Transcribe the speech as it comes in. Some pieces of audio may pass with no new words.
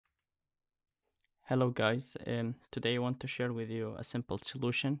Hello guys, today I want to share with you a simple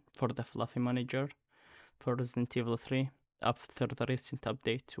solution for the Fluffy Manager for Resident Evil 3 after the recent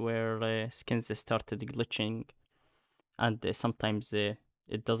update where skins started glitching and sometimes it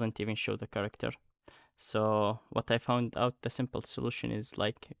doesn't even show the character. So what I found out, the simple solution is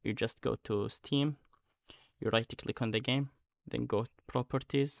like you just go to Steam, you right click on the game, then go to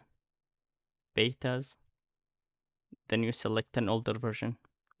Properties, Betas, then you select an older version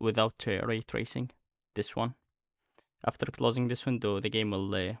without ray tracing, this one. After closing this window, the game will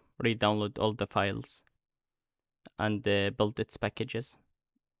re-download all the files and build its packages.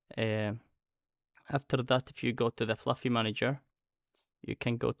 Uh, After that, if you go to the Fluffy Manager, you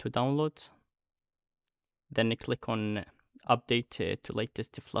can go to Downloads, then you click on Update to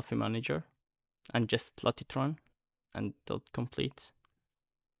latest Fluffy Manager, and just let it run until it completes.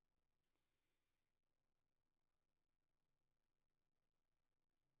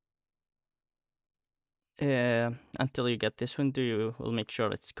 Until you get this window, you will make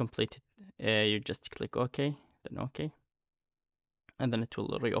sure it's completed. You just click OK, then OK, and then it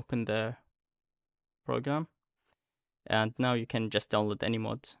will reopen the program. And now you can just download any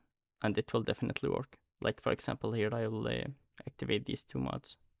mods and it will definitely work. Like for example here I will activate these two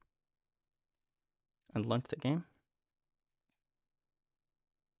mods and launch the game.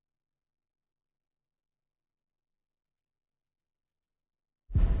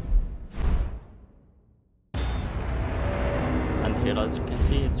 And here, as you can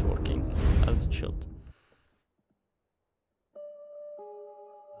see, it's working as it should.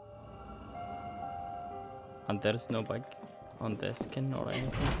 And there is no bug on the skin or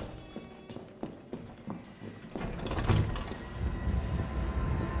anything.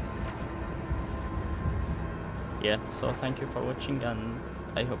 Yeah, so thank you for watching, and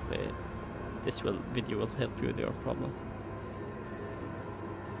I hope this video will help you with your problem.